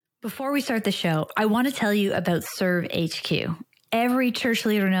Before we start the show, I want to tell you about Serve HQ. Every church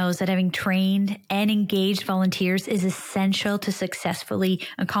leader knows that having trained and engaged volunteers is essential to successfully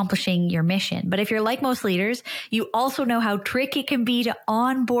accomplishing your mission. But if you're like most leaders, you also know how tricky it can be to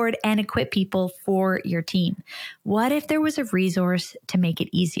onboard and equip people for your team. What if there was a resource to make it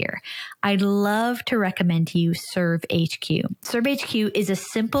easier? I'd love to recommend to you Serve HQ. Serve HQ is a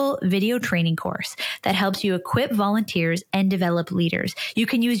simple video training course that helps you equip volunteers and develop leaders. You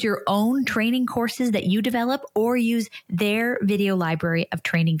can use your own training courses that you develop or use their video library of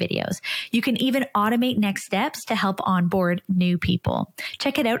training videos. You can even automate next steps to help onboard new people.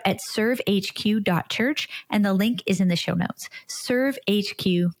 Check it out at servehq.church, and the link is in the show notes.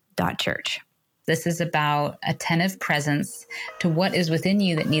 servehq.church. This is about attentive presence to what is within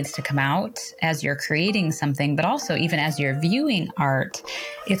you that needs to come out as you're creating something, but also even as you're viewing art.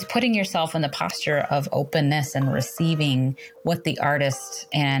 It's putting yourself in the posture of openness and receiving what the artist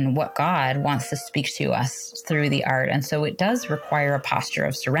and what God wants to speak to us through the art. And so it does require a posture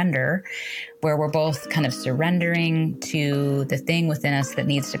of surrender where we're both kind of surrendering to the thing within us that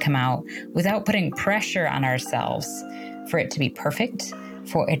needs to come out without putting pressure on ourselves for it to be perfect,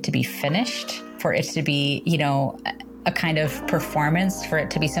 for it to be finished, for it to be, a kind of performance, for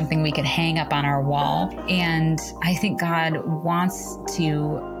it to be something we could hang up on our wall. And I think God wants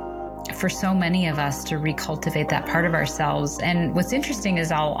for so many of us to recultivate that part of ourselves. And what's interesting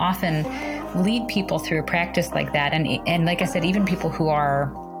is I'll often lead people through a practice like that. And like I said, even people who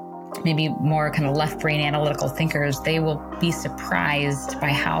are maybe more kind of left brain analytical thinkers, they will be surprised by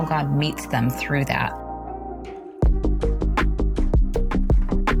how God meets them through that.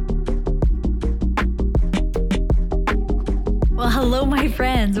 Well, hello, my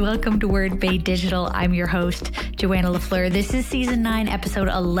friends. Welcome to Word Made Digital. I'm your host, Joanna LaFleur. This is season 9, episode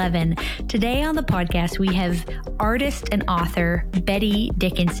 11. Today on the podcast, we have artist and author Betty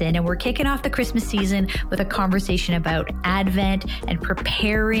Dickinson, and we're kicking off the Christmas season with a conversation about Advent and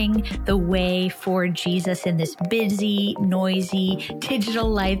preparing the way for Jesus in this busy, noisy, digital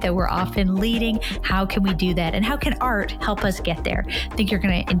life that we're often leading. How can we do that? And how can art help us get there? I think you're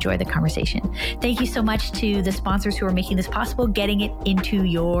going to enjoy the conversation. Thank you so much to the sponsors who are making this possible, getting it into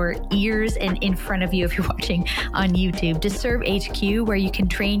your ears and in front of you if you're watching on YouTube. To Serve HQ, where you can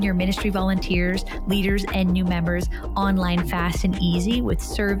train your ministry volunteers, leaders, and new members online fast and easy with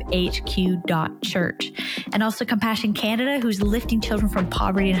servehq.church. And also Compassion Canada, who's lifting children from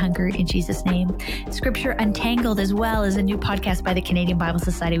poverty and hunger in Jesus' name. Scripture Untangled as well is a new podcast by the Canadian Bible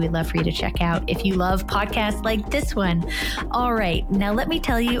Society we'd love for you to check out if you love podcasts like this one. All right, now let me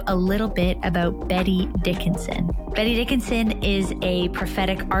tell you a little bit about Betty Dickinson. Betty Dickinson is a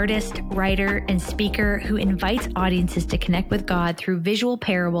prophetic artist, writer, and speaker who invites audiences to connect with God through visual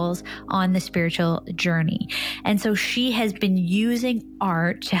parables on the spiritual journey. And so she has been using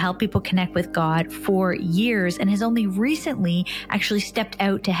art to help people connect with God for years and has only recently actually stepped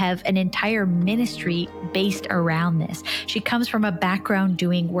out to have an entire ministry based around this. She comes from a background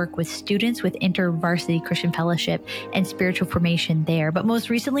doing work with students with InterVarsity Christian Fellowship and spiritual formation there. But most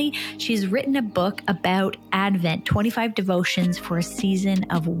recently, she's written a book about Advent, 25 devotions for a season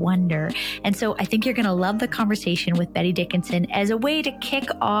of wonder. And so I think you're going to love the conversation with Betty Dickinson as a way to kick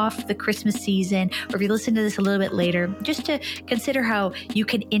off the Christmas season, or if you listen to this a little bit later, just to consider how you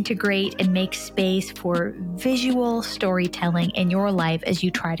can integrate and make space for visual storytelling in your life as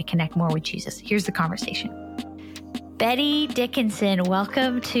you try to connect more with Jesus. Here's the conversation. Betty Dickinson,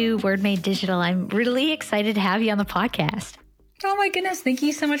 welcome to Word Made Digital. I'm really excited to have you on the podcast. Oh my goodness. Thank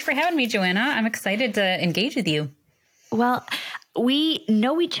you so much for having me, Joanna. I'm excited to engage with you. Well, we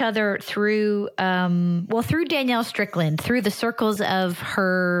know each other through Danielle Strickland, through the circles of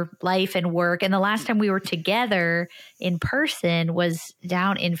her life and work. And the last time we were together in person was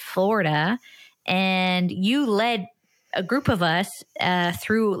down in Florida, and you led a group of us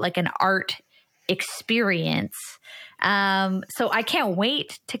through like an art experience. So I can't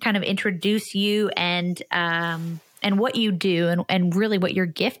wait to kind of introduce you and what you do and really what your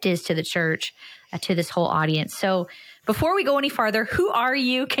gift is to the church, to this whole audience. So before we go any farther, who are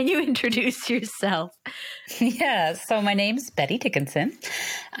you? Can you introduce yourself? Yeah, so my name's Betty Dickinson.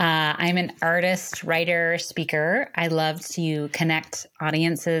 I'm an artist, writer, speaker. I love to connect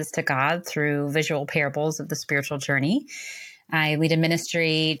audiences to God through visual parables of the spiritual journey. I lead a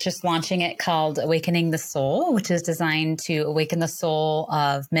ministry, just launching it, called Awakening the Soul, which is designed to awaken the soul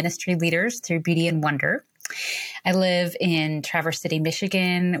of ministry leaders through beauty and wonder. I live in Traverse City,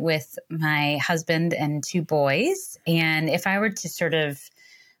 Michigan with my husband and 2 boys. And if I were to sort of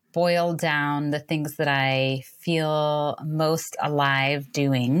boil down the things that I feel most alive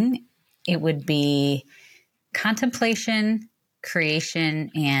doing, it would be contemplation,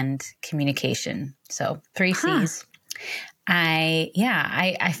 creation, and communication. So 3 C's.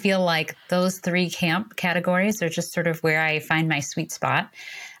 I feel like those 3 camp categories are just sort of where I find my sweet spot.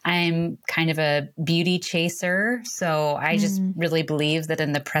 I'm kind of a beauty chaser. So I just really believe that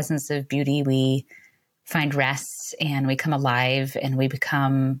in the presence of beauty, we find rest and we come alive and we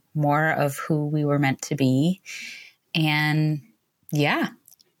become more of who we were meant to be. And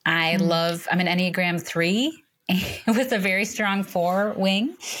I'm an Enneagram 3 with a very strong 4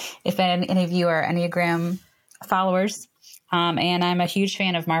 wing. If any of you are Enneagram followers. And I'm a huge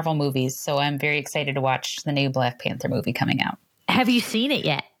fan of Marvel movies, so I'm very excited to watch the new Black Panther movie coming out. Have you seen it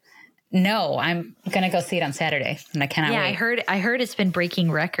yet? No, I'm going to go see it on Saturday, and I cannot wait. I heard it's been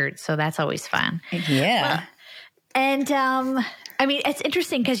breaking records, so that's always fun. Yeah. Well, and I mean, it's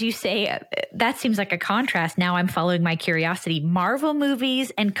interesting because you say that seems like a contrast. Now I'm following my curiosity. Marvel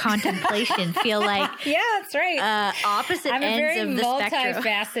movies and contemplation feel like that's right. Opposite I'm ends of the spectrum. I'm a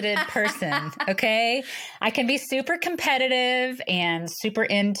very multifaceted person. Okay, I can be super competitive and super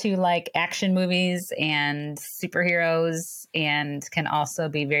into like action movies and superheroes, and can also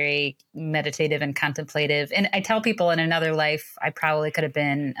be very meditative and contemplative. And I tell people in another life, I probably could have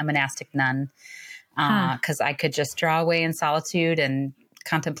been a monastic nun. Because I could just draw away in solitude and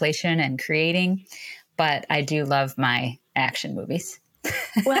contemplation and creating. But I do love my action movies.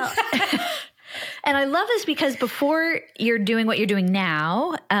 Well, and I love this because before you're doing what you're doing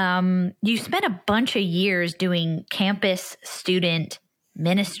now, you spent a bunch of years doing campus student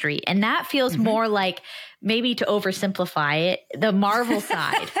ministry. And that feels more like, maybe to oversimplify it, the Marvel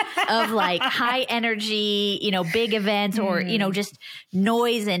side of like high energy, big events or, just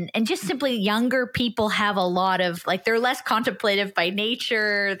noise and just simply younger people have a lot of like, they're less contemplative by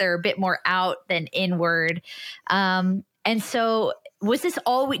nature. They're a bit more out than inward. And so was this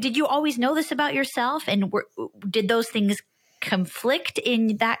did you always know this about yourself? And did those things conflict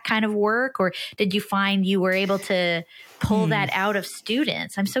in that kind of work? Or did you find you were able to pull that out of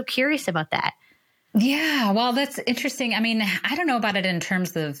students? I'm so curious about that. Yeah, well, that's interesting. I mean, I don't know about it in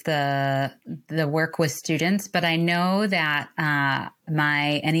terms of the work with students, but I know that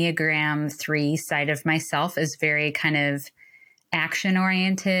my Enneagram 3 side of myself is very kind of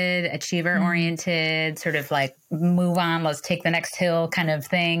action-oriented, achiever-oriented, sort of like move on, let's take the next hill kind of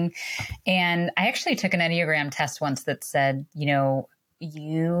thing. And I actually took an Enneagram test once that said,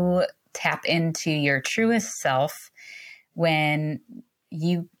 you tap into your truest self when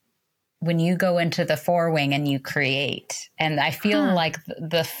you go into the 4 wing and you create. And I feel like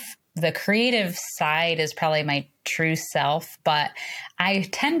the creative side is probably my true self, but I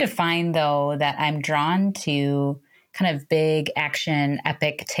tend to find though that I'm drawn to kind of big action,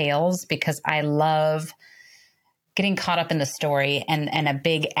 epic tales because I love getting caught up in the story and a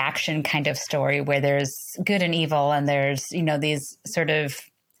big action kind of story where there's good and evil and there's, these sort of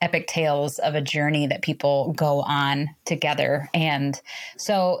epic tales of a journey that people go on together. And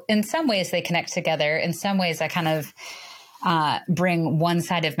so in some ways they connect together. In some ways I kind of bring one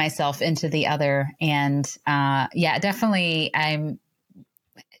side of myself into the other. And definitely I'm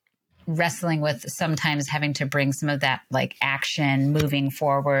wrestling with sometimes having to bring some of that like action, moving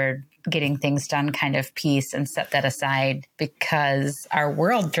forward, getting things done kind of piece and set that aside because our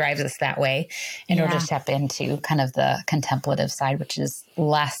world drives us that way in order to step into kind of the contemplative side, which is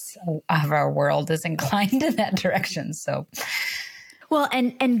less of our world is inclined in that direction. So, well,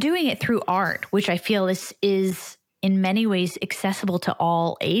 and doing it through art, which I feel is in many ways accessible to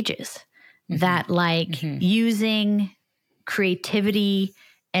all ages, that like using creativity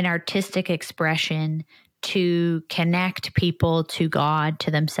and artistic expression to connect people to God,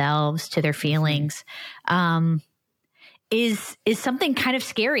 to themselves, to their feelings, is something kind of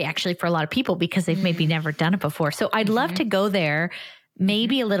scary actually for a lot of people because they've maybe never done it before. So I'd love to go there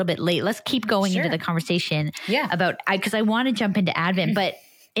maybe a little bit late. Let's keep going into the conversation about, because I want to jump into Advent, but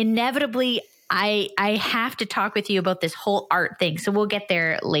inevitably I have to talk with you about this whole art thing. So we'll get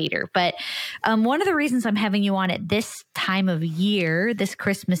there later. But one of the reasons I'm having you on at this time of year, this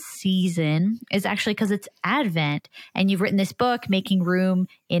Christmas season, is actually because it's Advent. And you've written this book, Making Room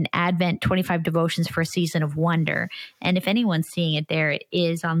in Advent, 25 Devotions for a Season of Wonder. And if anyone's seeing it there, it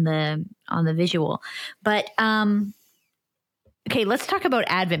is on the visual. But okay, let's talk about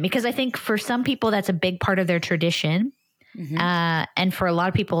Advent, because I think for some people that's a big part of their tradition. And for a lot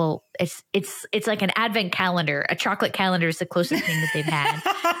of people, it's like an Advent calendar. A chocolate calendar is the closest thing that they've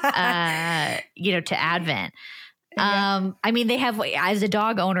had, to Advent. I mean, they have, as a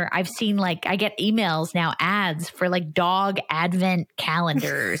dog owner, I've seen I get emails now, ads for like dog Advent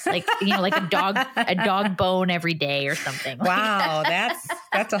calendars, like a dog bone every day or something. Wow.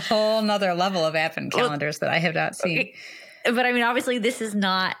 That's a whole nother level of Advent calendars that I have not seen. Okay. But I mean, obviously this is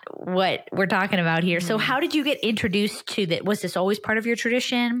not what we're talking about here. So how did you get introduced to that? Was this always part of your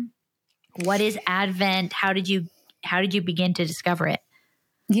tradition? What is Advent? How did you begin to discover it?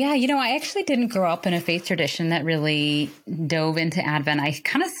 Yeah, I actually didn't grow up in a faith tradition that really dove into Advent. I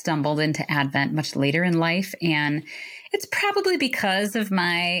kind of stumbled into Advent much later in life, and it's probably because of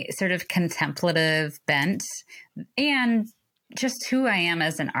my sort of contemplative bent and just who I am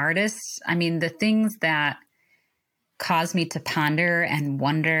as an artist. I mean, the things that cause me to ponder and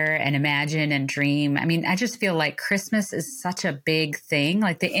wonder and imagine and dream. I mean, I just feel like Christmas is such a big thing.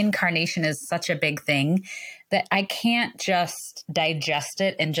 Like the incarnation is such a big thing that I can't just digest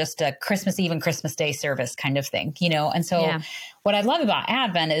it in just a Christmas Eve and Christmas Day service kind of thing, And so what I love about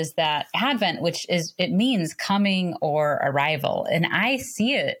Advent is that Advent, it means coming or arrival. And I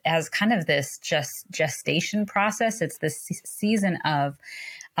see it as kind of this gestation process. It's this season of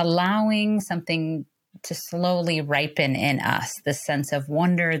allowing something to slowly ripen in us, the sense of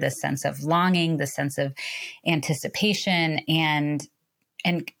wonder, the sense of longing, the sense of anticipation. And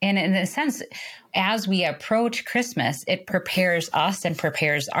in a sense, as we approach Christmas, it prepares us and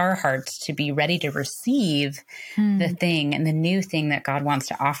prepares our hearts to be ready to receive the thing and the new thing that God wants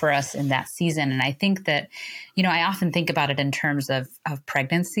to offer us in that season. And I think that, I often think about it in terms of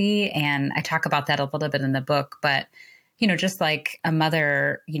pregnancy, and I talk about that a little bit in the book, but, just like a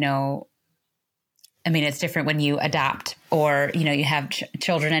mother, I mean, it's different when you adopt or, you have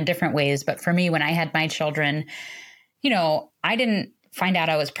children in different ways. But for me, when I had my children, I didn't find out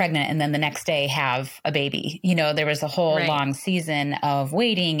I was pregnant and then the next day have a baby. There was a whole long season of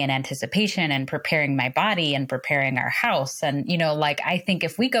waiting and anticipation and preparing my body and preparing our house. And, I think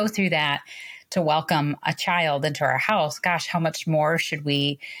if we go through that to welcome a child into our house, gosh, how much more should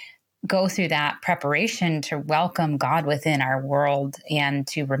we go through that preparation to welcome God within our world and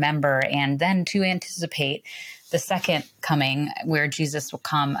to remember and then to anticipate the second coming where Jesus will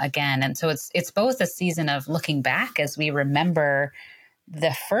come again. And so it's both a season of looking back as we remember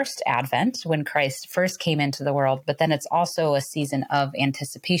the first Advent when Christ first came into the world, but then it's also a season of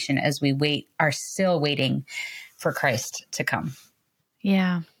anticipation as we are still waiting for Christ to come.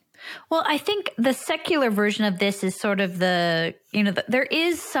 Yeah. Well, I think the secular version of this is sort of there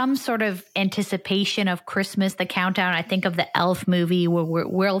is some sort of anticipation of Christmas, the countdown. I think of the Elf movie where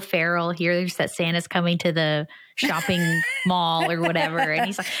Will Ferrell hears that Santa's coming to the shopping mall or whatever. And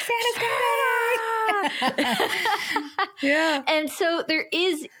he's like, Santa's coming! Yeah. And so there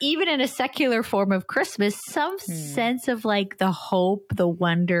is, even in a secular form of Christmas, some sense of like the hope, the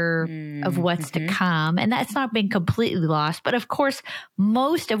wonder of what's to come. And that's not been completely lost. But of course,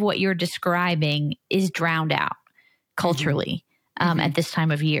 most of what you're describing is drowned out culturally at this time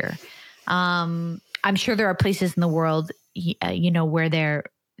of year. I'm sure there are places in the world, where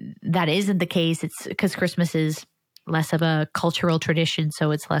that isn't the case. It's because Christmas is less of a cultural tradition,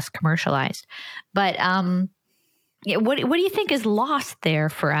 so it's less commercialized. But what do you think is lost there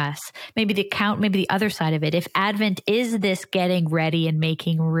for us? Maybe the other side of it. If Advent is this getting ready and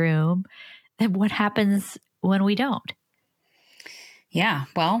making room, then what happens when we don't? Yeah,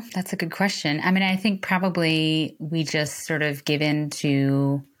 well, that's a good question. I mean, I think probably we just sort of give in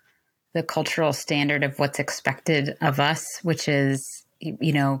to the cultural standard of what's expected of us, which is,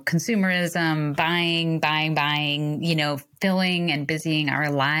 consumerism, buying, filling and busying our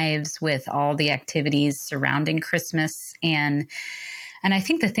lives with all the activities surrounding Christmas. And I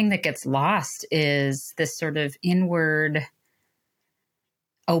think the thing that gets lost is this sort of inward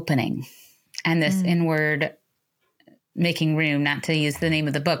opening and this inward making room, not to use the name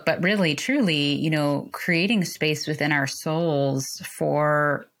of the book, but really, truly, creating space within our souls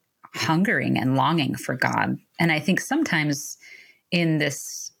for hungering and longing for God. And I think sometimes in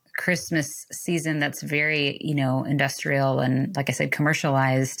this Christmas season that's very, industrial and, like I said,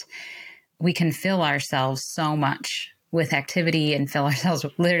 commercialized, we can fill ourselves so much with activity and fill ourselves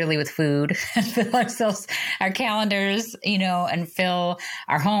literally with food and fill our calendars, and fill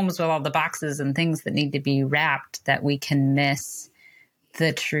our homes with all the boxes and things that need to be wrapped, that we can miss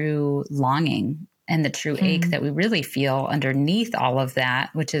the true longing and the true ache that we really feel underneath all of that,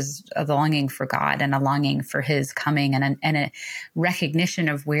 which is a longing for God and a longing for his coming and a recognition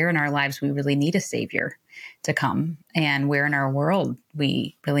of where in our lives we really need a savior to come and where in our world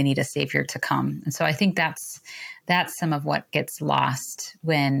we really need a savior to come. And so I think that's some of what gets lost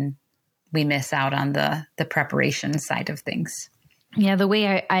when we miss out on the preparation side of things. Yeah, the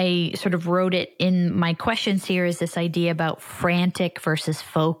way I sort of wrote it in my questions here is this idea about frantic versus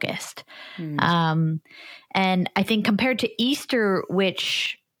focused. And I think compared to Easter,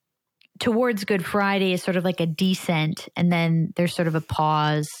 which towards Good Friday is sort of like a descent, and then there's sort of a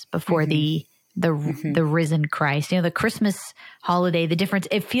pause before the the risen Christ. You know, the Christmas holiday, the difference,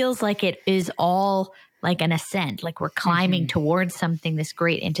 it feels like it is all like an ascent, like we're climbing towards something, this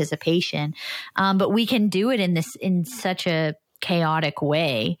great anticipation. But we can do it in such a chaotic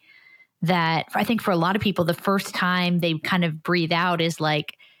way that I think for a lot of people, the first time they kind of breathe out is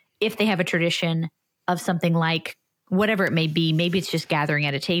like, if they have a tradition of something like whatever it may be, maybe it's just gathering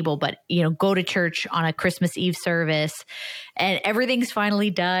at a table, but, you know, go to church on a Christmas Eve service and everything's finally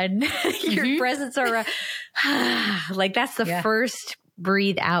done. Your presents are like, that's the first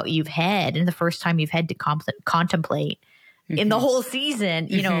breathe out you've had and the first time you've had to contemplate in the whole season,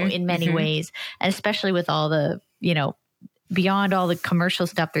 you know, in many ways, and especially with all the, you know, beyond all the commercial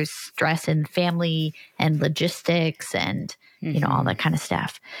stuff, there's stress in family and logistics and, you know, all that kind of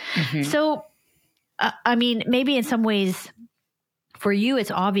stuff. So, I mean, maybe in some ways for you,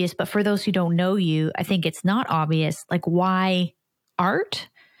 it's obvious, but for those who don't know you, I think it's not obvious. Like, why art?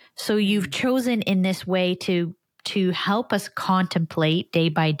 So you've chosen in this way to help us contemplate day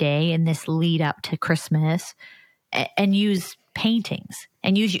by day in this lead up to Christmas and use paintings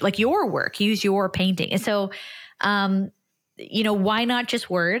and use like your work, use your painting. And so, you know, why not just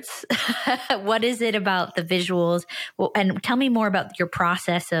words? What is it about the visuals? Well, and tell me more about your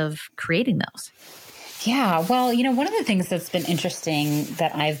process of creating those. Yeah, well, you know, one of the things that's been interesting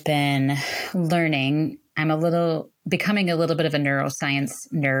that I've been learning, I'm becoming a little bit of a neuroscience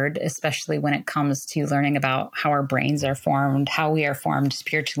nerd, especially when it comes to learning about how our brains are formed, how we are formed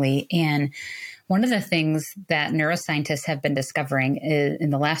spiritually. And one of the things that neuroscientists have been discovering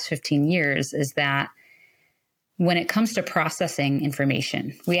in the last 15 years is that when it comes to processing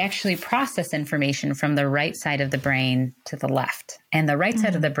information, we actually process information from the right side of the brain to the left. And the right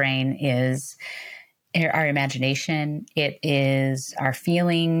side of the brain is our imagination, it is our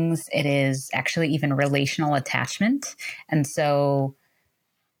feelings, it is actually even relational attachment. And so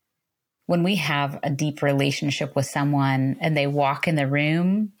when we have a deep relationship with someone and they walk in the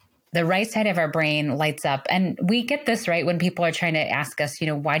room, the right side of our brain lights up. And we get this right when people are trying to ask us, you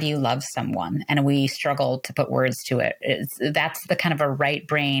know, why do you love someone? And we struggle to put words to it. That's the kind of a right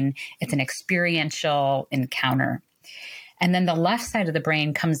brain. It's an experiential encounter. And then the left side of the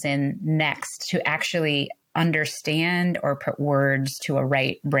brain comes in next to actually understand or put words to a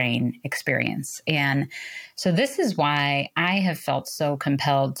right brain experience. And so this is why I have felt so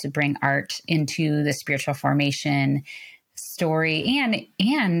compelled to bring art into the spiritual formation story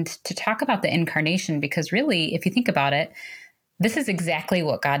and to talk about the incarnation, because really, if you think about it, this is exactly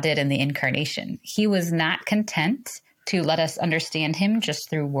what God did in the incarnation. He was not content to let us understand him just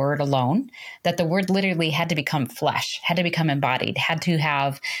through word alone, that the word literally had to become flesh, had to become embodied, had to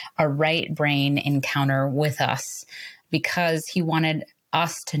have a right brain encounter with us because he wanted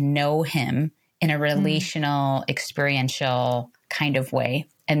us to know him in a relational, experiential kind of way.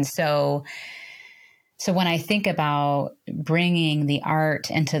 And so when I think about bringing the art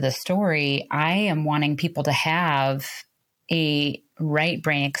into the story, I am wanting people to have a right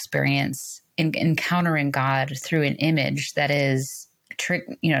brain experience in encountering God through an image that is,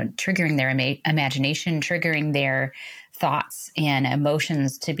 triggering their imagination, triggering their thoughts and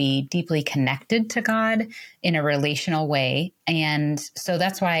emotions to be deeply connected to God in a relational way. And so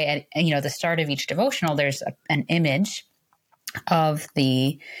that's why at the start of each devotional, there's an image of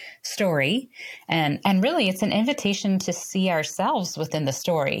the story. And really it's an invitation to see ourselves within the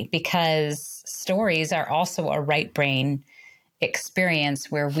story, because stories are also a right brain experience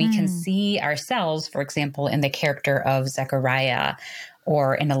where we can see ourselves, for example, in the character of Zechariah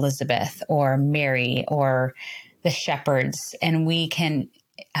or in Elizabeth or Mary or the shepherds, and we can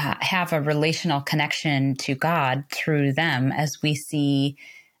have a relational connection to God through them as we see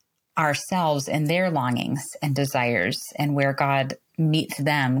ourselves and their longings and desires, and where God meets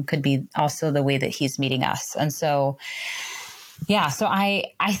them could be also the way that he's meeting us. And so, so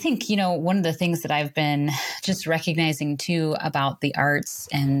I think, one of the things that I've been just recognizing too about the arts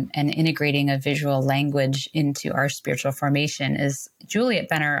and integrating a visual language into our spiritual formation is Juliet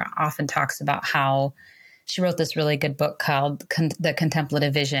Benner often talks about how she wrote this really good book called The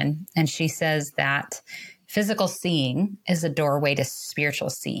Contemplative Vision. And she says that physical seeing is a doorway to spiritual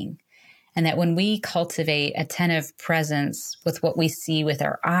seeing. And that when we cultivate attentive presence with what we see with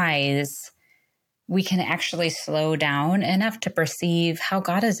our eyes, we can actually slow down enough to perceive how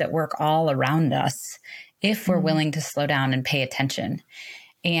God is at work all around us if we're willing to slow down and pay attention.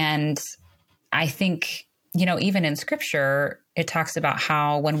 And I think, even in scripture, it talks about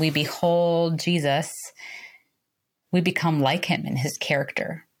how when we behold Jesus, we become like him in his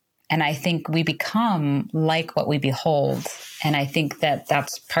character. And I think we become like what we behold. And I think that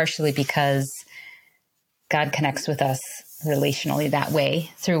that's partially because God connects with us relationally that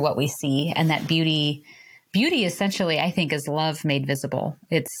way through what we see. And that beauty essentially, I think, is love made visible.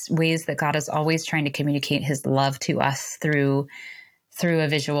 It's ways that God is always trying to communicate his love to us through a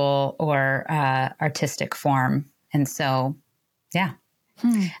visual or artistic form. And so, yeah.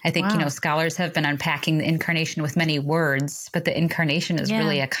 I think, Wow. Scholars have been unpacking the incarnation with many words, but the incarnation is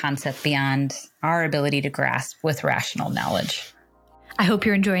really a concept beyond our ability to grasp with rational knowledge. I hope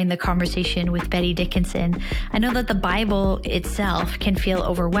you're enjoying the conversation with Betty Dickinson. I know that the Bible itself can feel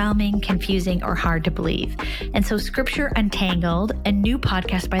overwhelming, confusing, or hard to believe. And so Scripture Untangled, a new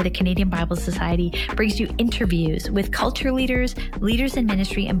podcast by the Canadian Bible Society, brings you interviews with culture leaders, leaders in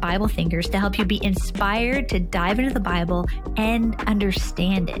ministry, and Bible thinkers to help you be inspired to dive into the Bible and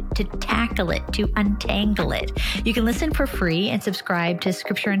understand it, to tackle it, to untangle it. You can listen for free and subscribe to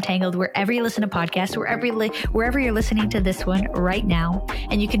Scripture Untangled wherever you listen to podcasts, wherever you're listening to this one right now.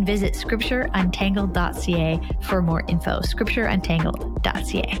 And you can visit scriptureuntangled.ca for more info,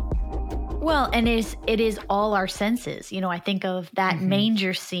 scriptureuntangled.ca. Well, and it is all our senses. I think of that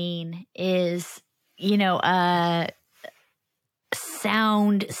manger scene is,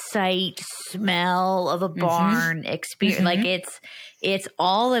 sound, sight, smell of a barn experience. Like it's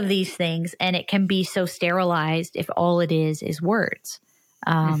all of these things, and it can be so sterilized if all it is words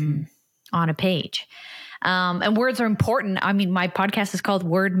on a page. And words are important. I mean, my podcast is called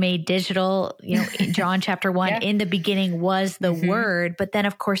Word Made Digital. John chapter 1, in the beginning was the Word, but then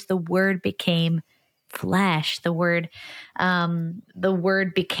of course the Word became flesh. The Word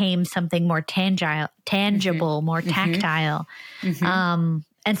became something more tangible, more tactile. And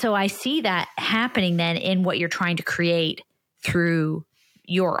so I see that happening then in what you're trying to create through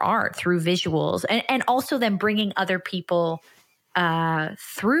your art, through visuals, and also then bringing other people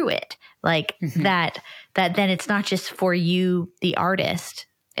through it, like that then it's not just for you, the artist,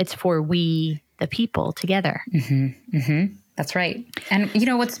 it's for we, the people, together. That's right. And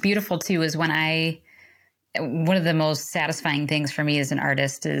what's beautiful too is one of the most satisfying things for me as an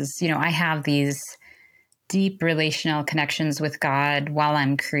artist is, I have these deep relational connections with God while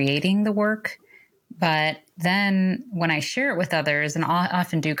I'm creating the work. But then when I share it with others, and I'll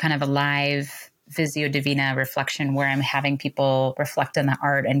often do kind of a live Visio Divina reflection where I'm having people reflect on the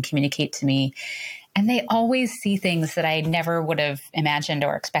art and communicate to me. And they always see things that I never would have imagined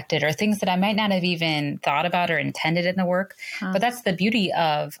or expected, or things that I might not have even thought about or intended in the work. But that's the beauty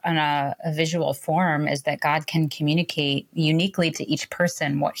of a visual form, is that God can communicate uniquely to each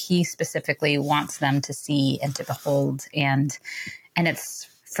person what he specifically wants them to see and to behold. And it's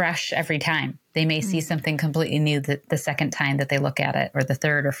fresh every time. They may see something completely new the second time that they look at it, or the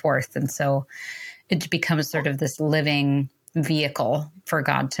third or fourth. And so it becomes sort of this living vehicle for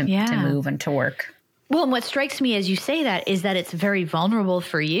God to move and to work. Well, and what strikes me as you say that is that it's very vulnerable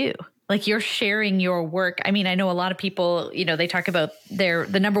for you. Like, you're sharing your work. I mean, I know a lot of people, they talk about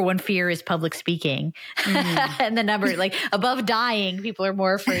the number one fear is public speaking. And the number, like, above dying, people are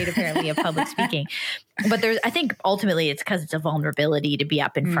more afraid apparently of public speaking. But I think ultimately it's because it's a vulnerability to be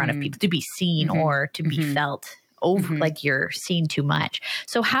up in front of people, to be seen or to be felt over, like you're seen too much.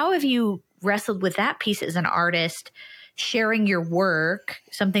 So how have you wrestled with that piece as an artist, sharing your work,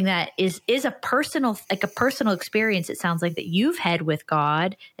 something that is a personal experience, it sounds like, that you've had with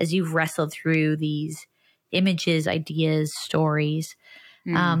God as you've wrestled through these images, ideas, stories.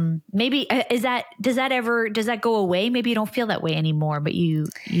 Maybe does that go away? Maybe you don't feel that way anymore, but you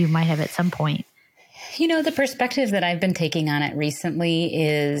might have at some point. The perspective that I've been taking on it recently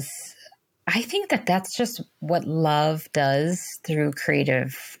is, I think that that's just what love does through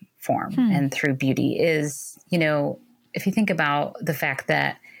creative form and through beauty is, if you think about the fact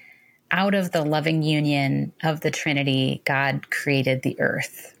that out of the loving union of the Trinity, God created the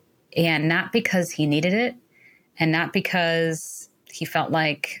earth, and not because he needed it, and not because he felt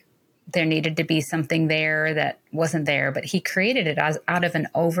like there needed to be something there that wasn't there, but he created it out of an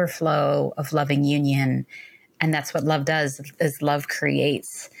overflow of loving union. And that's what love does, is love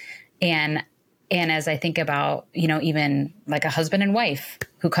creates. And as I think about, even like a husband and wife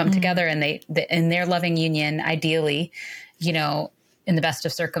who come together and they in their loving union, ideally, in the best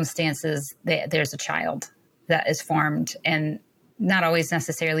of circumstances, there's a child that is formed, and not always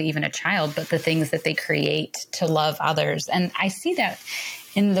necessarily even a child, but the things that they create to love others. And I see that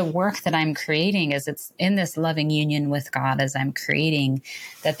in the work that I'm creating, as it's in this loving union with God as I'm creating,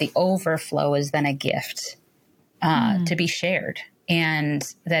 that the overflow is then a gift to be shared. And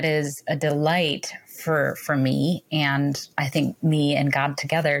that is a delight for me, and I think me and God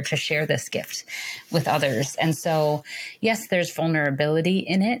together, to share this gift with others. And so, yes, there's vulnerability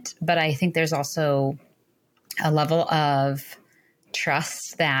in it, but I think there's also a level of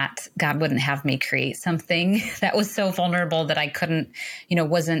trust that God wouldn't have me create something that was so vulnerable that I couldn't,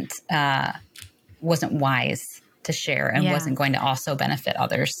 wasn't wise to share and wasn't going to also benefit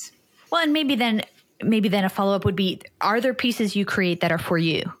others. Well, and maybe then a follow-up would be, are there pieces you create that are for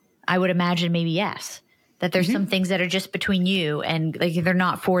you? I would imagine maybe yes. That there's some things that are just between you and like they're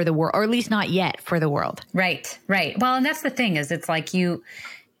not for the world, or at least not yet for the world. Right. Well, and that's the thing is it's like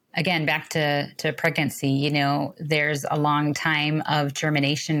again, back to pregnancy, there's a long time of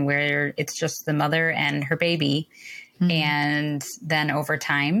germination where it's just the mother and her baby. Mm-hmm. And then over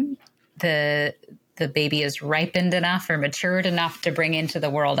time, the baby is ripened enough or matured enough to bring into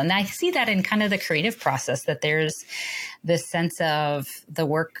the world. And I see that in kind of the creative process, that there's this sense of the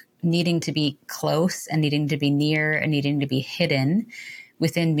work needing to be close and needing to be near and needing to be hidden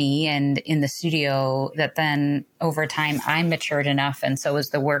within me and in the studio, that then over time I'm matured enough, and so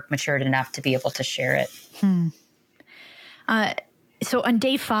is the work matured enough to be able to share it. So on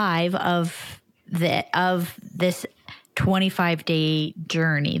day 5 of this 25-day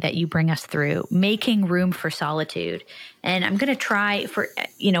journey that you bring us through, making room for solitude. And I'm going to try for,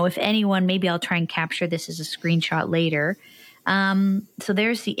 if anyone, maybe I'll try and capture this as a screenshot later. So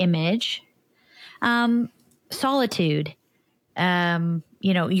there's the image. Solitude.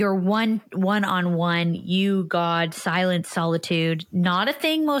 Your one-on-one, you, God, silent solitude, not a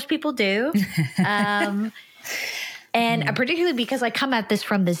thing most people do. And particularly because I come at this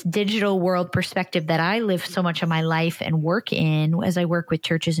from this digital world perspective that I live so much of my life and work in as I work with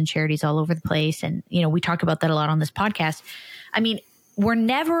churches and charities all over the place. And, we talk about that a lot on this podcast. I mean, we're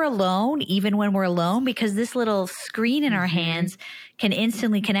never alone, even when we're alone, because this little screen in our hands can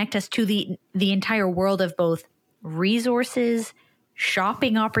instantly connect us to the entire world of both resources,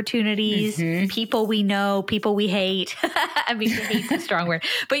 shopping opportunities, people we know, people we hate. I mean, hate's a strong word,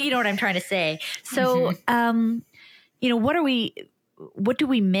 but you know what I'm trying to say. So, what do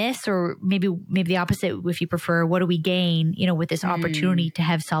we miss, or maybe the opposite, if you prefer, what do we gain, with this opportunity to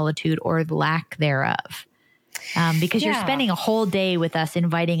have solitude or lack thereof? Because you're spending a whole day with us,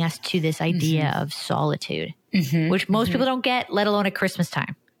 inviting us to this idea of solitude, which most people don't get, let alone at Christmas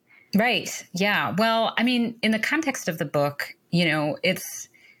time. Right. Yeah. Well, I mean, in the context of the book, it's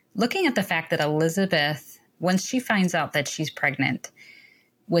looking at the fact that Elizabeth, once she finds out that she's pregnant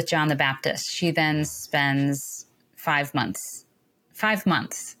with John the Baptist, she then spends 5 months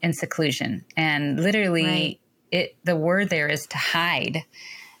in seclusion. And literally the word there is to hide,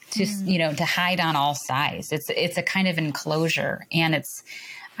 to hide on all sides. It's a kind of enclosure. And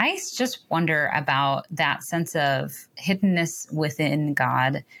I just wonder about that sense of hiddenness within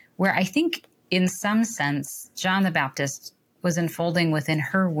God, where I think in some sense, John the Baptist was unfolding within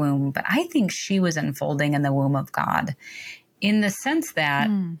her womb, but I think she was unfolding in the womb of God, in the sense that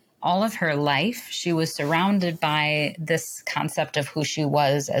all of her life, she was surrounded by this concept of who she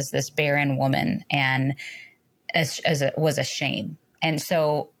was as this barren woman, and as it was a shame. And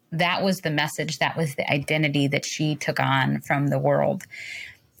so that was the message, that was the identity that she took on from the world.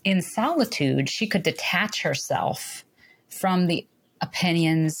 In solitude, she could detach herself from the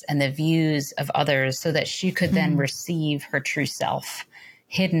opinions and the views of others so that she could then receive her true self,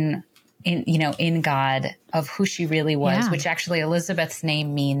 hidden in God, of who she really was, which actually Elizabeth's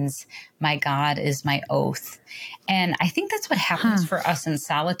name means my God is my oath. And I think that's what happens for us in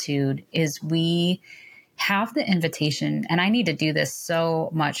solitude, is we have the invitation, and I need to do this so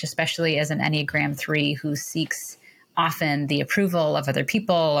much, especially as an Enneagram 3 who seeks often the approval of other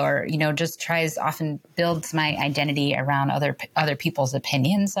people, or, just often builds my identity around other people's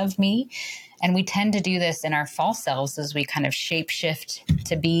opinions of me. And we tend to do this in our false selves as we kind of shapeshift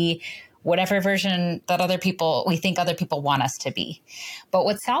to be whatever version that we think other people want us to be. But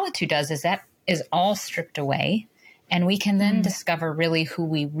what solitude does is that is all stripped away. And we can then discover really who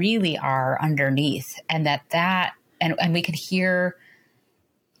we really are underneath, and and we can hear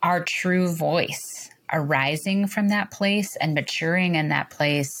our true voice arising from that place and maturing in that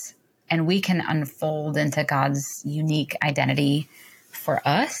place. And we can unfold into God's unique identity for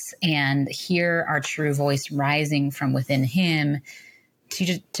us and hear our true voice rising from within Him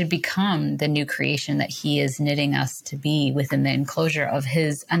to become the new creation that He is knitting us to be within the enclosure of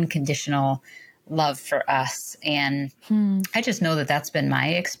His unconditional love for us. And I just know that that's been my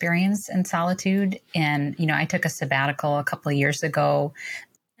experience in solitude. And, I took a sabbatical a couple of years ago,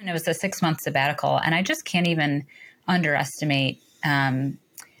 and it was a 6-month sabbatical. And I just can't even underestimate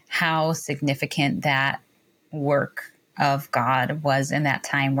how significant that work of God was in that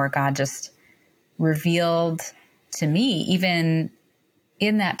time, where God just revealed to me, even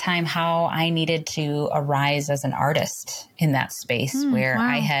in that time, how I needed to arise as an artist in that space where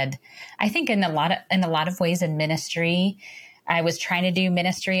I think in a lot of ways in ministry, I was trying to do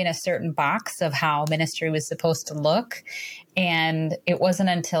ministry in a certain box of how ministry was supposed to look. And it wasn't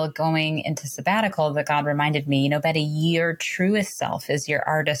until going into sabbatical that God reminded me, Betty, your truest self is your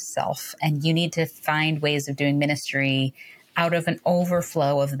artist self. And you need to find ways of doing ministry out of an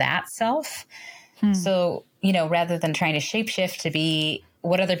overflow of that self. So, rather than trying to shapeshift to be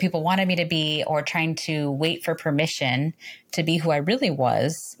what other people wanted me to be or trying to wait for permission to be who I really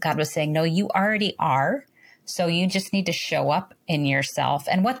was, God was saying, no, you already are. So you just need to show up in yourself.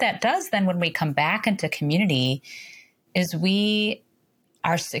 And what that does then when we come back into community is we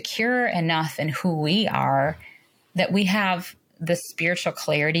are secure enough in who we are that we have the spiritual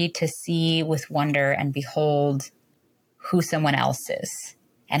clarity to see with wonder and behold who someone else is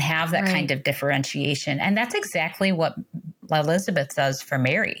and have that kind of differentiation. And that's exactly what Elizabeth does for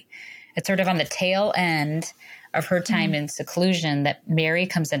Mary. It's sort of on the tail end of her time in seclusion that Mary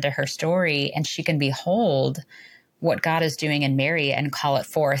comes into her story and she can behold what God is doing in Mary and call it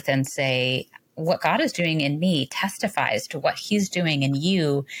forth and say, what God is doing in me testifies to what he's doing in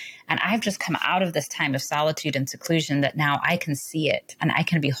you. And I've just come out of this time of solitude and seclusion that now I can see it and I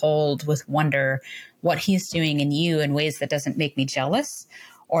can behold with wonder what he's doing in you in ways that doesn't make me jealous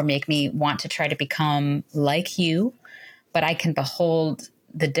or make me want to try to become like you, but I can behold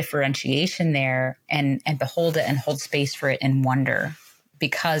the differentiation there and behold it and hold space for it in wonder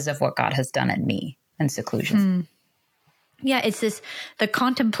because of what God has done in me in seclusion. Yeah, it's the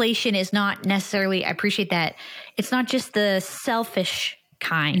contemplation is not necessarily, I appreciate that. It's not just the selfish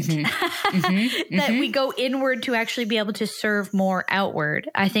kind that we go inward to actually be able to serve more outward.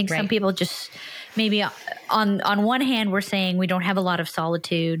 I think some people just maybe on one hand, we're saying we don't have a lot of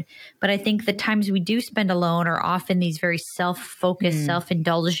solitude, but I think the times we do spend alone are often these very self-focused,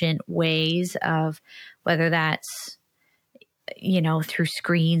 self-indulgent ways of whether that's, through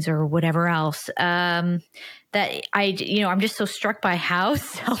screens or whatever else, that I'm just so struck by how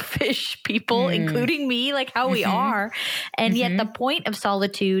selfish people, including me, like how we are. And yet the point of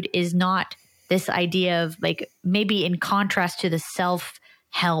solitude is not this idea of like, maybe in contrast to the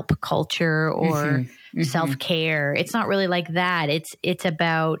self-help culture or self-care. It's not really like that. It's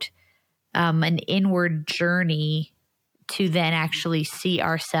about an inward journey to then actually see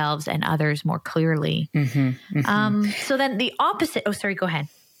ourselves and others more clearly. So then the opposite, oh, sorry, go ahead.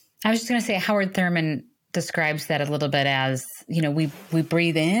 I was just going to say Howard Thurman describes that a little bit as, we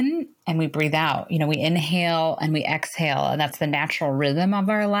breathe in and we breathe out, we inhale and we exhale, and that's the natural rhythm of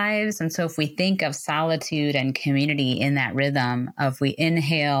our lives. And so if we think of solitude and community in that rhythm of we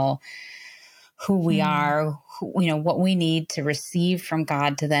inhale who we are, what we need to receive from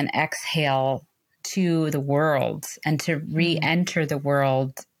God to then exhale to the world and to re-enter the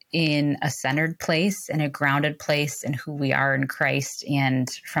world in a centered place and a grounded place in who we are in Christ and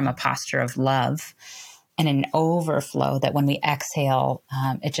from a posture of love and an overflow that when we exhale,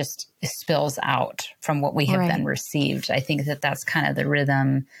 it just spills out from what we have then received. I think that that's kind of the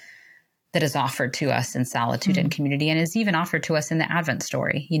rhythm that is offered to us in solitude and community and is even offered to us in the Advent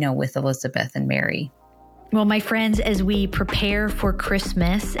story, with Elizabeth and Mary. Well, my friends, as we prepare for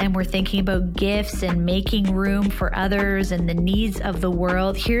Christmas and we're thinking about gifts and making room for others and the needs of the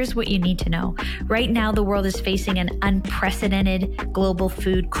world, here's what you need to know. Right now, the world is facing an unprecedented global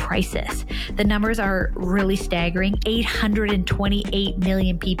food crisis. The numbers are really staggering. 828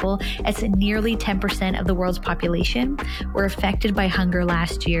 million people, that's nearly 10% of the world's population, were affected by hunger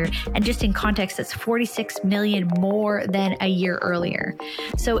last year. And just in context, that's 46 million more than a year earlier.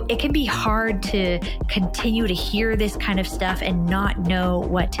 So it can be hard to continue to hear this kind of stuff and not know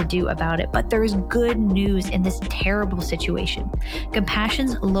what to do about it. But there's good news in this terrible situation.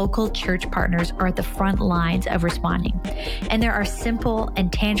 Compassion's local church partners are at the front lines of responding. And there are simple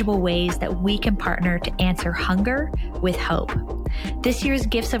and tangible ways that we can partner to answer hunger with hope. This year's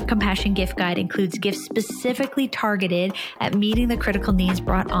Gifts of Compassion gift guide includes gifts specifically targeted at meeting the critical needs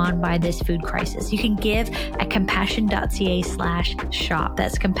brought on by this food crisis. You can give at compassion.ca/shop.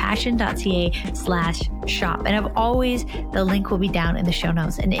 That's compassion.ca/shop. And the link will be down in the show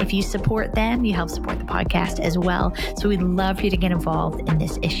notes. And if you support them, you help support the podcast as well. So we'd love for you to get involved in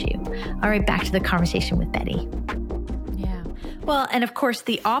this issue. All right, back to the conversation with Betty. Well, and of course,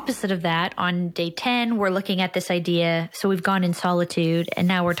 the opposite of that, on day 10, we're looking at this idea. So we've gone in solitude, and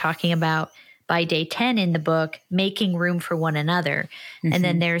now we're talking about, by day 10 in the book, making room for one another. And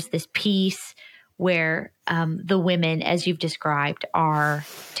then there's this piece where the women, as you've described, are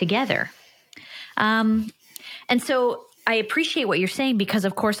together. And so I appreciate what you're saying because,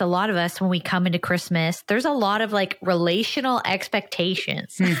 of course, a lot of us, when we come into Christmas, there's a lot of like relational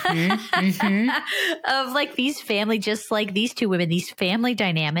expectations of like these family, just like these two women, these family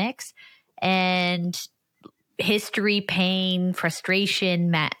dynamics. And history, pain,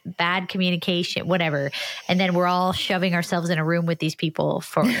 frustration, bad communication, whatever. And then we're all shoving ourselves in a room with these people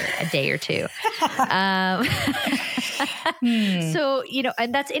for a day or two. So,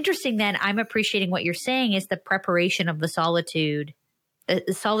 and that's interesting then. I'm appreciating what you're saying is the preparation of the solitude.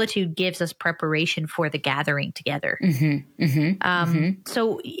 The solitude gives us preparation for the gathering together.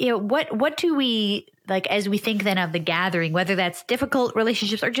 So, what do we like as we think then of the gathering, whether that's difficult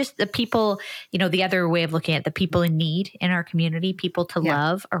relationships or just the people, the other way of looking at the people in need in our community, people to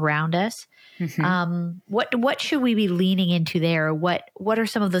love around us. What should we be leaning into there? What are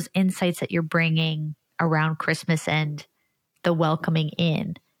some of those insights that you're bringing around Christmas and the welcoming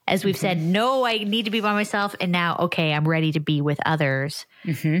in? As we've said, no, I need to be by myself. And now, okay, I'm ready to be with others.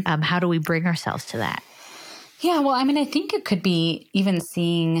 How do we bring ourselves to that? Yeah, well, I mean, I think it could be even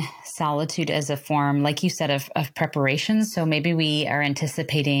seeing solitude as a form, like you said, of preparation. So maybe we are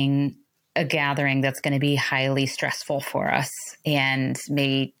anticipating a gathering that's going to be highly stressful for us and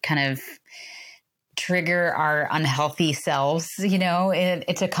maybe kind of trigger our unhealthy selves,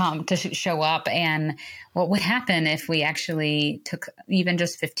 to come to show up. And what would happen if we actually took even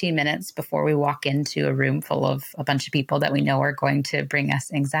just 15 minutes before we walk into a room full of a bunch of people that we know are going to bring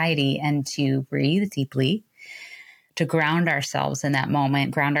us anxiety, and to breathe deeply, to ground ourselves in that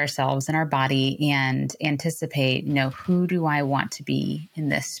moment, ground ourselves in our body, and anticipate, who do I want to be in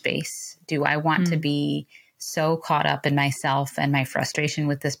this space? Do I want to be so caught up in myself and my frustration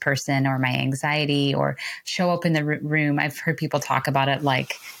with this person, or my anxiety, or show up in the room? I've heard people talk about it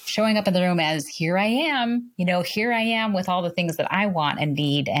like showing up in the room as, here I am, here I am with all the things that I want and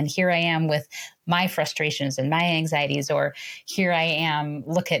need. And here I am with my frustrations and my anxieties, or here I am,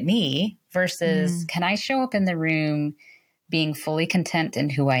 look at me, versus can I show up in the room being fully content in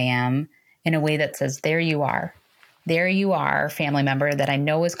who I am in a way that says, there you are. There you are, family member that I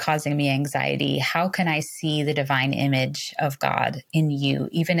know is causing me anxiety. How can I see the divine image of God in you,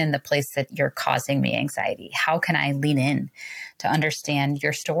 even in the place that you're causing me anxiety? How can I lean in to understand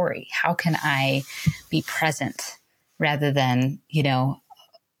your story? How can I be present rather than,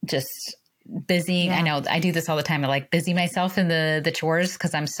 just busy? Yeah. I know I do this all the time. I like busy myself in the chores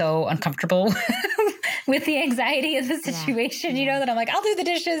because I'm so uncomfortable with the anxiety of the situation, that I'm like, I'll do the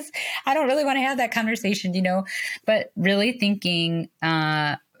dishes. I don't really want to have that conversation, but really thinking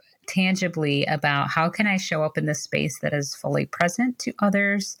tangibly about how can I show up in this space that is fully present to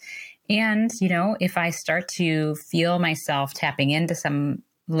others. And, if I start to feel myself tapping into some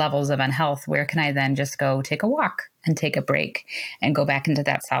levels of unhealth, where can I then just go take a walk and take a break and go back into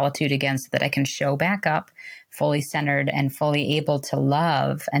that solitude again, so that I can show back up fully centered and fully able to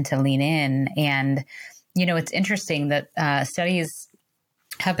love and to lean in. And, it's interesting that studies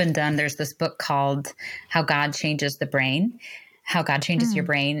have been done. There's this book called How God Changes the Brain. How God Changes Your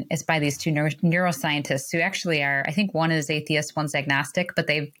Brain. Is by these two neuroscientists who actually are, I think one is atheist, one's agnostic, but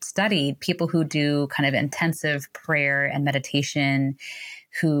they've studied people who do kind of intensive prayer and meditation,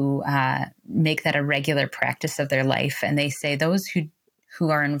 who make that a regular practice of their life. And they say those who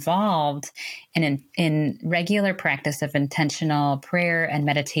are involved in regular practice of intentional prayer and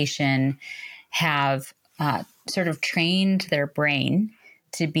meditation have sort of trained their brain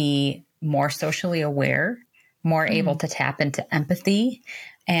to be more socially aware, more able to tap into empathy,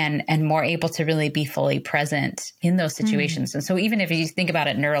 and more able to really be fully present in those situations. And so even if you think about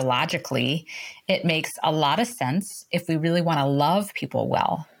it neurologically, it makes a lot of sense if we really want to love people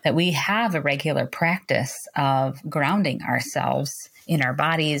well, that we have a regular practice of grounding ourselves in our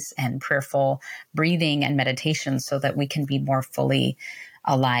bodies and prayerful breathing and meditation, so that we can be more fully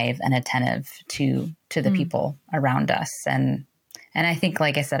alive and attentive to the people around us. And I think,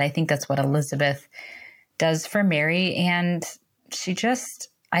 like I said, I think that's what Elizabeth does for Mary. And she just,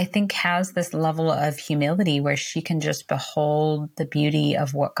 I think, has this level of humility where she can just behold the beauty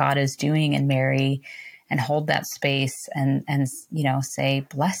of what God is doing in Mary and hold that space and say,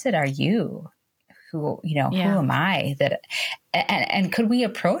 blessed are you. Who am I that, and could we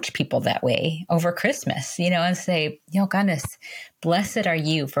approach people that way over Christmas, and say, goodness, blessed are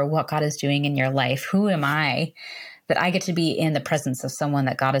you for what God is doing in your life. Who am I that I get to be in the presence of someone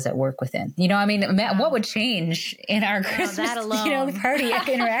that God is at work within? What would change in our Christmas, party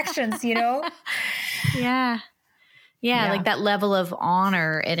interactions, Yeah. Like that level of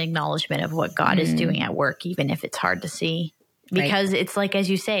honor and acknowledgement of what God is doing at work, even if it's hard to see. Because it's like, as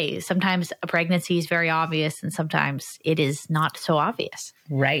you say, sometimes a pregnancy is very obvious and sometimes it is not so obvious.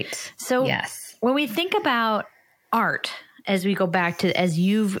 Right. So when we think about art, as we go back to, as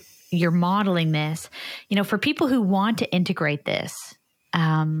you're modeling this, for people who want to integrate this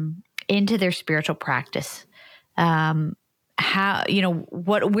into their spiritual practice, how,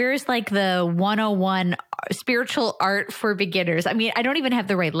 where's like the 101 spiritual art for beginners. I mean, I don't even have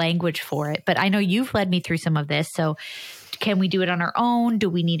the right language for it, but I know you've led me through some of this. So can we do it on our own? Do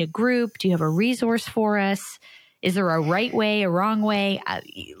we need a group? Do you have a resource for us? Is there a right way, a wrong way?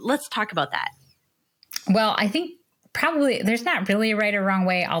 Let's talk about that. Well, I think probably there's not really a right or wrong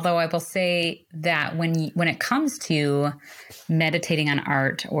way, although I will say that when it comes to meditating on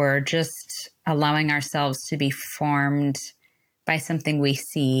art or just allowing ourselves to be formed by something we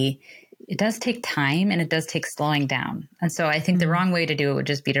see, it does take time and it does take slowing down. And so I think the wrong way to do it would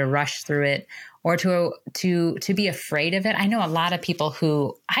just be to rush through it or to be afraid of it. I know a lot of people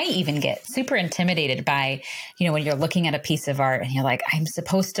who I even get super intimidated by, when you're looking at a piece of art and you're like, I'm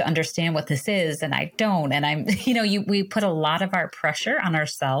supposed to understand what this is and I don't. And we put a lot of our pressure on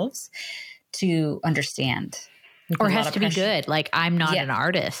ourselves to understand. Or has to be good. Like, I'm not an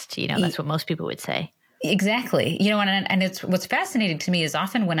artist. That's what most people would say. Exactly. And it's what's fascinating to me is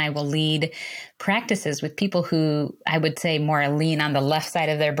often when I will lead practices with people who I would say more lean on the left side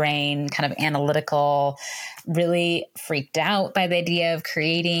of their brain, kind of analytical, really freaked out by the idea of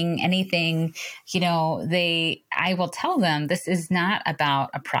creating anything, I will tell them this is not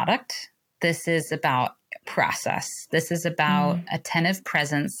about a product. This is about process. This is about attentive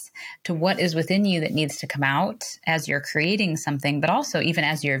presence to what is within you that needs to come out as you're creating something, but also even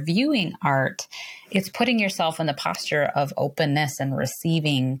as you're viewing art, it's putting yourself in the posture of openness and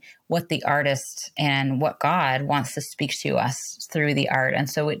receiving what the artist and what God wants to speak to us through the art. And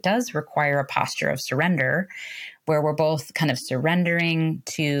so it does require a posture of surrender where we're both kind of surrendering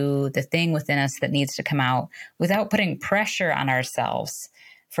to the thing within us that needs to come out without putting pressure on ourselves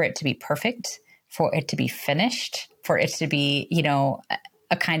for it to be perfect, for it to be finished, for it to be,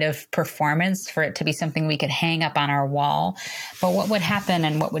 a kind of performance, for it to be something we could hang up on our wall. But what would happen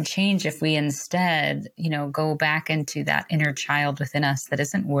and what would change if we instead, go back into that inner child within us that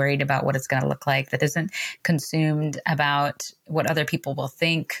isn't worried about what it's going to look like, that isn't consumed about what other people will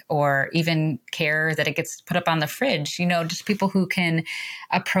think or even care that it gets put up on the fridge, just people who can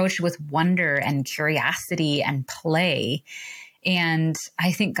approach with wonder and curiosity and play. And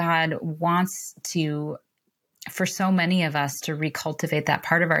I think God wants for so many of us to recultivate that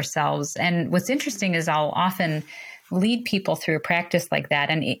part of ourselves. And what's interesting is I'll often lead people through a practice like that.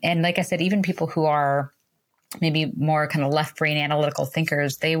 And like I said, even people who are maybe more kind of left brain analytical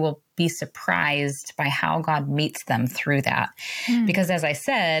thinkers, they will be surprised by how God meets them through that. Because as I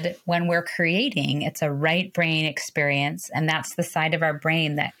said, when we're creating, it's a right brain experience. And that's the side of our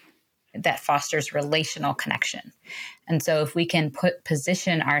brain that fosters relational connection. And so if we can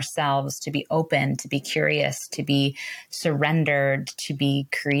position ourselves to be open, to be curious, to be surrendered, to be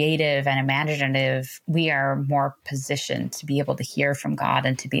creative and imaginative, we are more positioned to be able to hear from God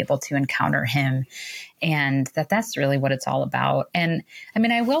and to be able to encounter him. And that's really what it's all about. And I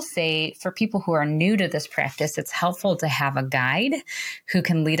mean, I will say for people who are new to this practice, it's helpful to have a guide who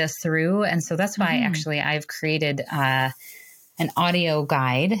can lead us through. And so that's why actually I've created an audio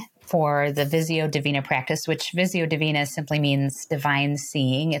guide for the Visio Divina practice, which Visio Divina simply means divine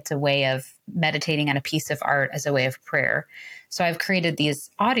seeing. It's a way of meditating on a piece of art as a way of prayer. So I've created these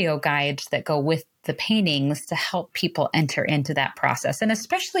audio guides that go with the paintings to help people enter into that process. And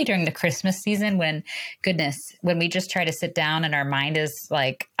especially during the Christmas season when we just try to sit down and our mind is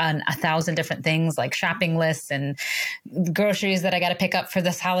like on 1,000 different things like shopping lists and groceries that I got to pick up for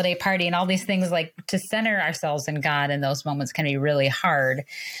this holiday party and all these things, like to center ourselves in God in those moments can be really hard.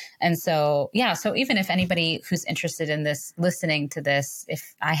 And so, so even if anybody who's interested in this, listening to this,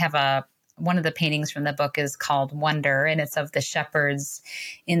 if I have one of the paintings from the book is called Wonder, and it's of the shepherds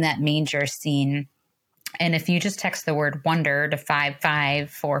in that manger scene. And if you just text the word wonder to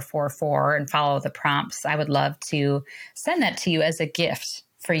 55444 and follow the prompts, I would love to send that to you as a gift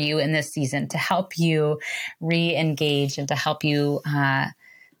for you in this season to help you re-engage and to help you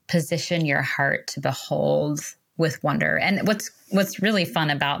position your heart to behold with wonder. And what's really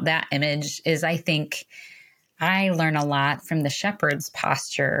fun about that image is I think I learn a lot from the shepherd's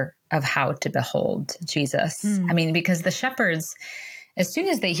posture of how to behold Jesus. I mean, because the shepherds, as soon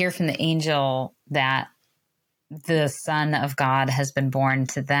as they hear from the angel that the Son of God has been born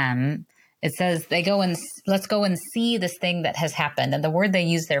to them, it says let's go and see this thing that has happened. And the word they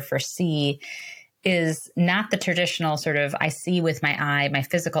use there for see is not the traditional sort of I see with my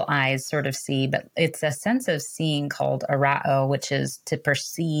physical eyes sort of see, but it's a sense of seeing called arao, which is to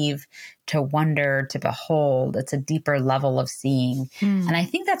perceive, to wonder, to behold. It's a deeper level of seeing. And I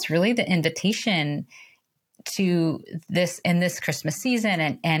think that's really the invitation to this in this Christmas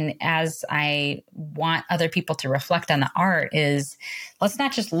season, and as I want other people to reflect on the art, is let's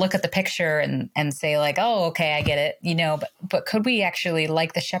not just look at the picture and say like, oh, okay, I get it, but could we actually,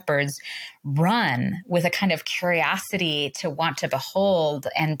 like the shepherds, run with a kind of curiosity to want to behold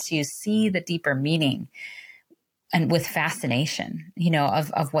and to see the deeper meaning, and with fascination,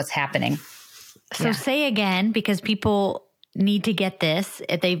 of what's happening. So say again, because people need to get this.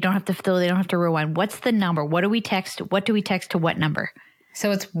 They don't have to rewind. What's the number? What do we text to what number?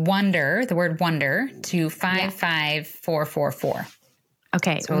 So it's wonder, the word wonder, to 55444.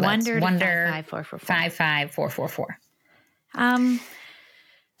 Okay. So wonder, wonder 55444. 55444.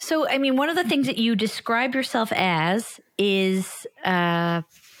 So, I mean, one of the things that you describe yourself as is, a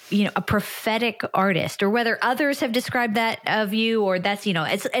prophetic artist, or whether others have described that of you, or that's,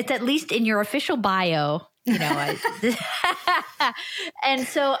 it's at least in your official bio. And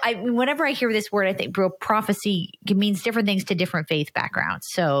so whenever I hear this word, I think prophecy means different things to different faith backgrounds.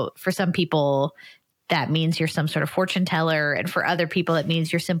 So for some people, that means you're some sort of fortune teller. And for other people, it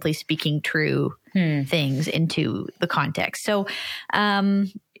means you're simply speaking true things into the context. So,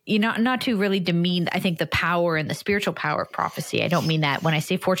 not to really demean, I think, the power and the spiritual power of prophecy. I don't mean that. When I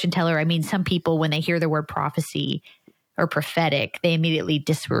say fortune teller, I mean some people, when they hear the word prophecy or prophetic, they immediately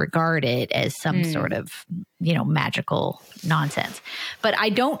disregard it as some sort of, magical nonsense. But I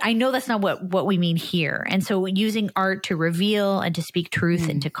know that's not what we mean here. And so using art to reveal and to speak truth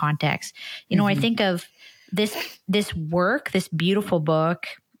into context, I think of this work, this beautiful book,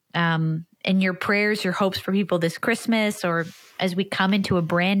 and your prayers, your hopes for people this Christmas, or as we come into a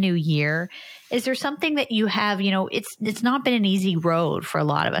brand new year. Is there something that you have, it's not been an easy road for a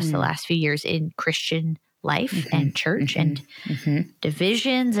lot of us the last few years in Christian life and church and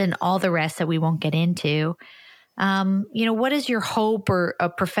divisions and all the rest that we won't get into. What is your hope, or a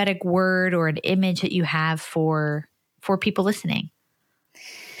prophetic word or an image that you have for people listening?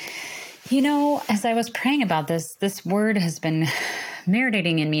 As I was praying about this word has been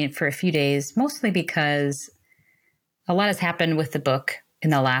marinating in me for a few days, mostly because a lot has happened with the book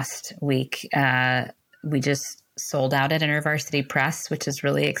in the last week. We just sold out at InterVarsity Press, which is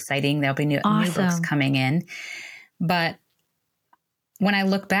really exciting. There'll be new books coming in. But when I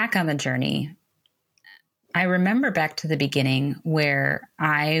look back on the journey, I remember back to the beginning where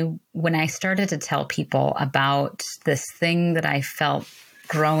when I started to tell people about this thing that I felt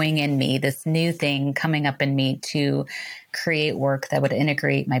growing in me, this new thing coming up in me to create work that would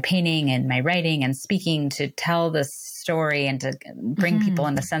integrate my painting and my writing and speaking, to tell this story and to bring people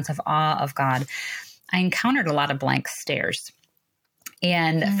in the sense of awe of God, I encountered a lot of blank stares.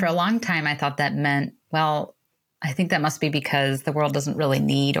 And for a long time, I thought that meant, well, I think that must be because the world doesn't really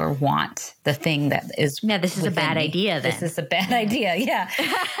need or want the thing that is. Yeah, this is a bad idea then. This is a bad idea, yeah.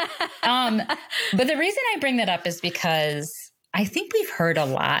 But the reason I bring that up is because I think we've heard a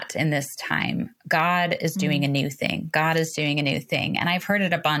lot in this time. God is doing a new thing. God is doing a new thing. And I've heard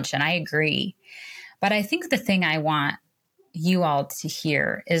it a bunch, and I agree. But I think the thing I want you all to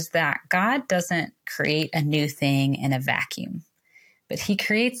hear is that God doesn't create a new thing in a vacuum, but he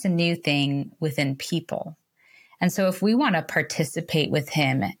creates a new thing within people. And so if we want to participate with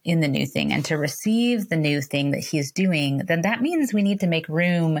him in the new thing and to receive the new thing that he's doing, then that means we need to make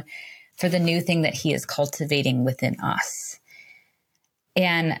room for the new thing that he is cultivating within us.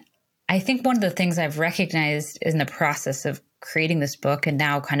 And I think one of the things I've recognized in the process of creating this book, and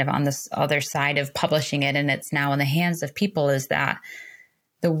now kind of on this other side of publishing it, and it's now in the hands of people, is that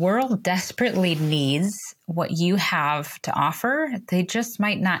the world desperately needs what you have to offer. They just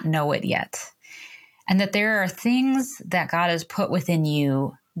might not know it yet. And that there are things that God has put within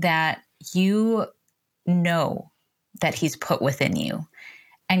you that you know that he's put within you.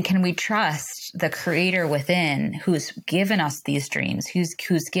 And can we trust the creator within, who's given us these dreams,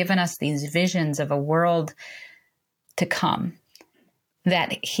 who's given us these visions of a world to come,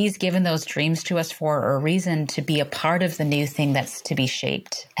 that he's given those dreams to us for a reason, to be a part of the new thing that's to be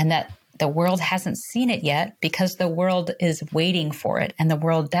shaped, and that the world hasn't seen it yet because the world is waiting for it, and the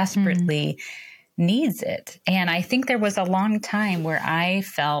world desperately needs it. And I think there was a long time where I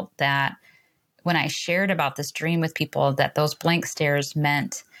felt that when I shared about this dream with people, that those blank stares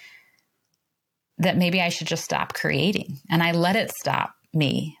meant that maybe I should just stop creating. And I let it stop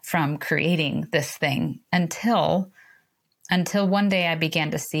me from creating this thing until one day I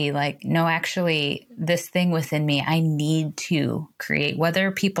began to see, like, no, actually, this thing within me, I need to create, whether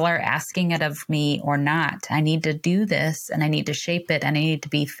people are asking it of me or not. I need to do this, and I need to shape it, and I need to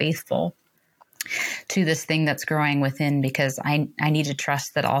be faithful to this thing that's growing within, because I need to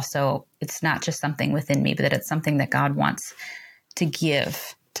trust that also it's not just something within me, but that it's something that God wants to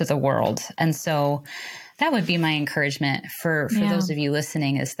give to the world. And so that would be my encouragement for those of you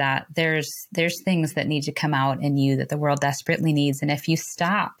listening, is that there's things that need to come out in you that the world desperately needs. And if you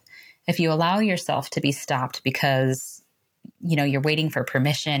allow yourself to be stopped because, you're waiting for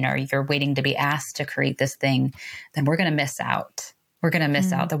permission or you're waiting to be asked to create this thing, then we're going to miss out. We're going to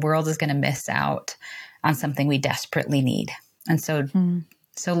miss out. The world is going to miss out on something we desperately need. And so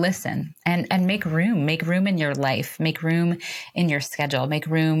listen and make room in your life, make room in your schedule, make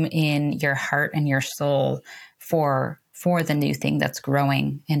room in your heart and your soul for the new thing that's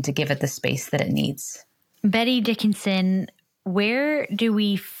growing, and to give it the space that it needs. Betty Dickinson, where do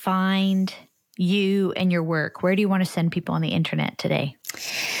we find you and your work? Where do you want to send people on the internet today?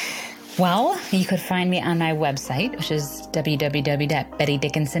 Well, you could find me on my website, which is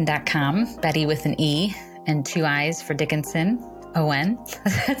www.bettydickinson.com, Betty with an E and 2 I's for Dickinson, O-N.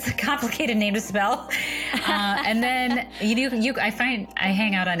 That's a complicated name to spell. And then I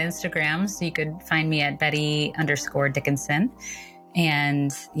hang out on Instagram, so you could find me at Betty_Dickinson.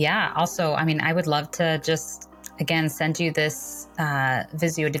 And also, I would love to just, again, send you this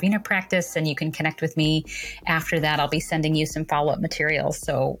Visio Divina practice, and you can connect with me after that. I'll be sending you some follow-up materials.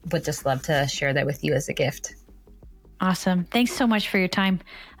 So would just love to share that with you as a gift. Awesome. Thanks so much for your time.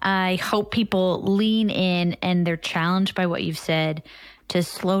 I hope people lean in and they're challenged by what you've said to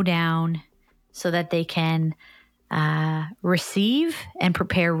slow down so that they can receive and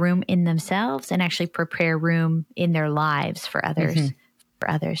prepare room in themselves and actually prepare room in their lives for others.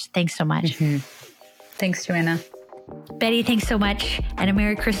 Thanks so much. Thanks, Joanna. Betty, thanks so much. And a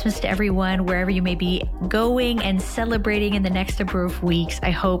Merry Christmas to everyone, wherever you may be going and celebrating in the next number of weeks.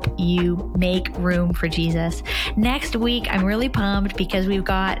 I hope you make room for Jesus. Next week, I'm really pumped because we've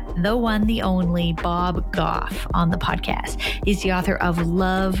got the one, the only Bob Goff on the podcast. He's the author of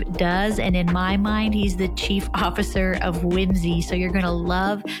Love Does. And in my mind, he's the chief officer of Whimsy. So you're going to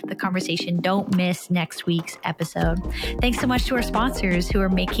love the conversation. Don't miss next week's episode. Thanks so much to our sponsors who are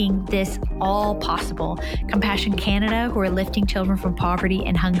making this all possible. Compassion Canada, who are lifting children from poverty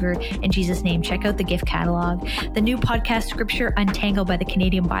and hunger in Jesus' name. Check out the gift catalog. The new podcast, Scripture Untangled by the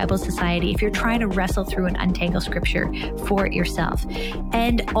Canadian Bible Society, if you're trying to wrestle through and untangle Scripture for yourself.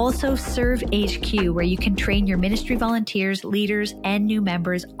 And also Serve HQ, where you can train your ministry volunteers, leaders, and new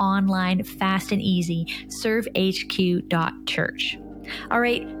members online, fast and easy. ServeHQ.church. All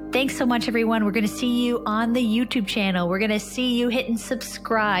right. Thanks so much, everyone. We're going to see you on the YouTube channel. We're going to see you hitting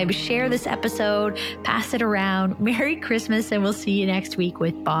subscribe, share this episode, pass it around. Merry Christmas, and we'll see you next week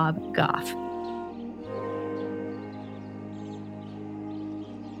with Bob Goff.